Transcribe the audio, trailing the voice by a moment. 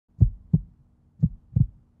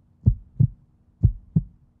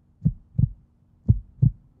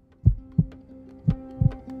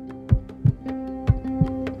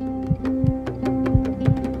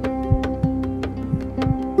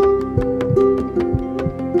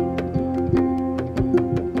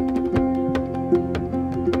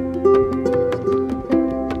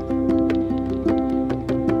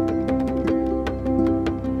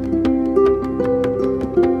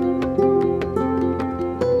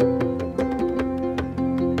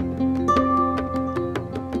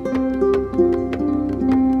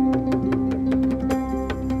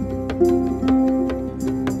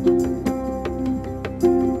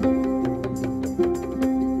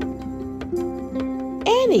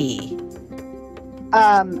many?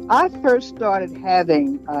 I first started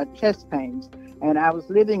having chest pains, and I was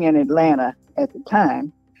living in Atlanta at the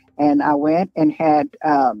time, and I went and had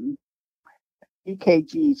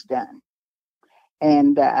EKGs done,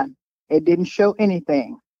 and it didn't show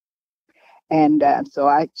anything. And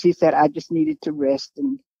she said I just needed to rest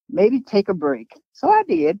and maybe take a break. So I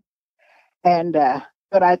did, and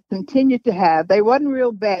but I continued to have. They wasn't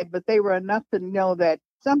real bad, but they were enough to know that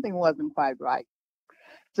something wasn't quite right.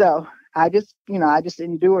 So I just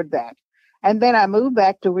endured that. And then I moved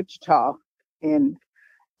back to Wichita in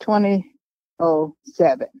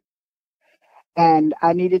 2007. And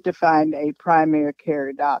I needed to find a primary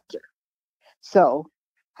care doctor. So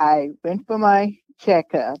I went for my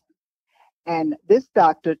checkup, and this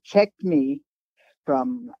doctor checked me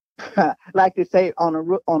from, like they say, on a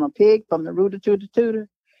pig from the rooter to the tutor.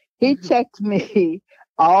 He checked me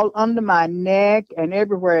all under my neck and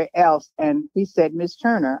everywhere else. And he said, Miss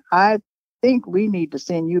Turner, I think we need to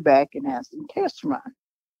send you back and have some tests run.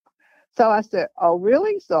 So I said, oh,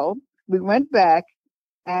 really? So we went back,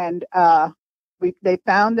 and they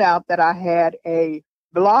found out that I had a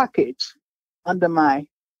blockage under my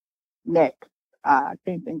neck. I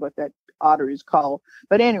can't think what that artery is called.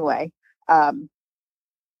 But anyway, I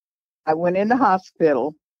went in the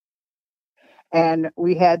hospital, and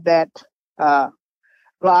we had that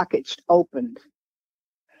blockage opened.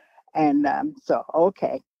 And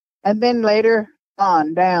okay. And then later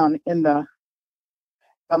on down on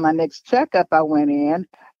my next checkup I went in,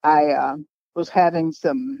 I was having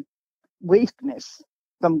some weakness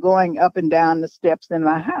from going up and down the steps in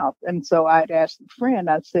my house. And so I'd asked a friend,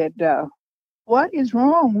 I said, what is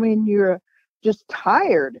wrong when you're just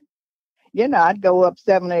tired? I'd go up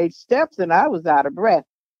 7 or 8 steps and I was out of breath.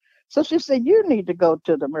 So she said, you need to go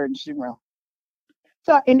to the emergency room.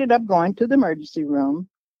 So I ended up going to the emergency room,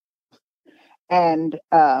 and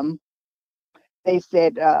they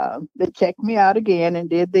said, they checked me out again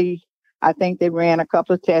and I think they ran a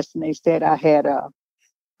couple of tests, and they said I had a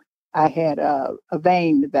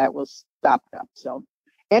vein that was stopped up. So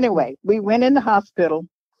anyway, we went in the hospital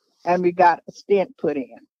and we got a stent put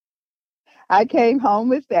in. I came home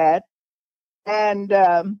with that, and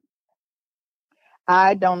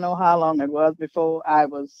I don't know how long it was before I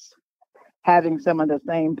was having some of the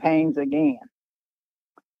same pains again,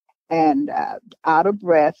 and out of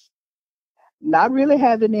breath, not really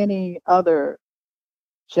having any other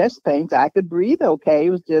chest pains. I could breathe okay. It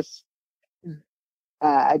was just,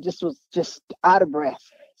 I just was just out of breath.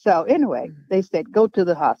 So anyway, they said, go to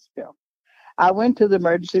the hospital. I went to the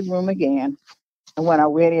emergency room again. And when I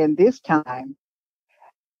went in this time,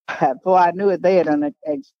 before I knew it, they had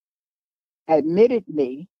admitted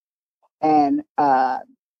me, and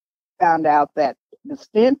found out that the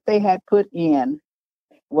stent they had put in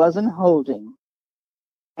wasn't holding.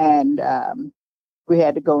 And we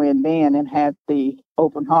had to go in then and have the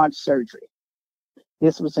open heart surgery.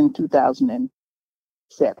 This was in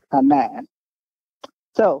 2009.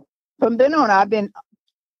 So from then on, I've been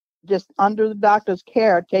just under the doctor's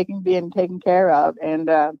care, being taken care of. And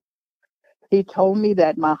he told me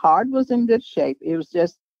that my heart was in good shape. It was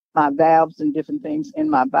just my valves and different things in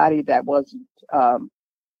my body that wasn't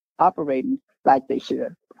operating like they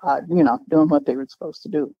should, doing what they were supposed to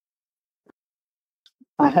do.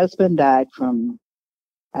 My husband died from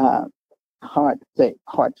heart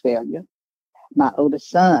failure. My oldest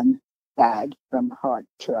son died from heart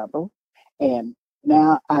trouble, and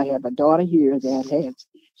now I have a daughter here that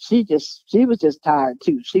she was just tired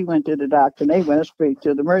too. She went to the doctor, and they went straight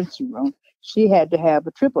to the emergency room. She had to have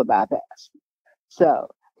a triple bypass. So,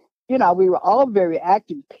 we were all very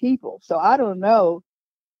active people. So I don't know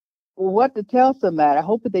what to tell somebody. I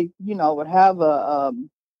hope that they, would have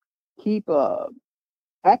keep a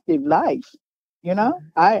active life.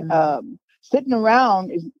 Sitting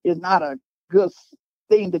around is not a good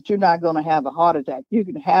thing, that you're not going to have a heart attack. You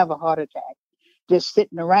can have a heart attack just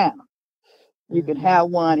sitting around. You can have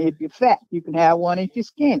one if you're fat. You can have one if you're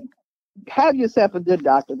skinny. Have yourself a good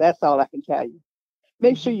doctor. That's all I can tell you.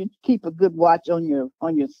 Make sure you keep a good watch on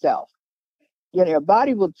yourself. Your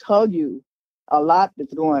body will tell you a lot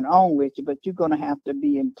that's going on with you, but you're going to have to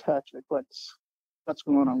be in touch with what's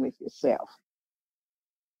going on with yourself.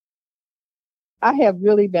 I have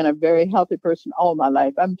really been a very healthy person all my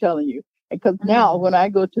life. I'm telling you, because now when I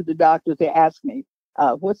go to the doctors, they ask me,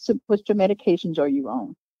 "What's your medications are you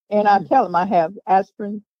on?" And I tell them I have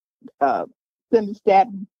aspirin,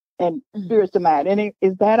 simvastatin, and furosemide. And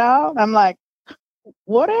is that all? I'm like,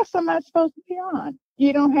 what else am I supposed to be on?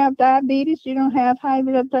 You don't have diabetes? You don't have high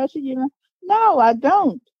blood pressure? No, I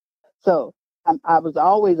don't. So I was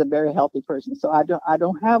always a very healthy person. So I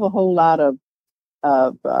don't have a whole lot of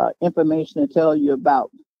of information to tell you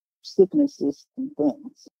about sicknesses and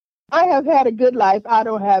things. I have had a good life. I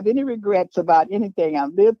don't have any regrets about anything.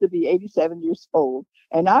 I've lived to be 87 years old,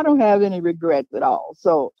 and I don't have any regrets at all.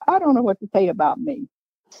 So I don't know what to say about me.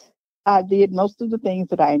 I did most of the things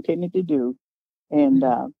that I intended to do, and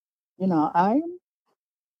I'm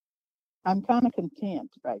kind of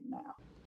content right now.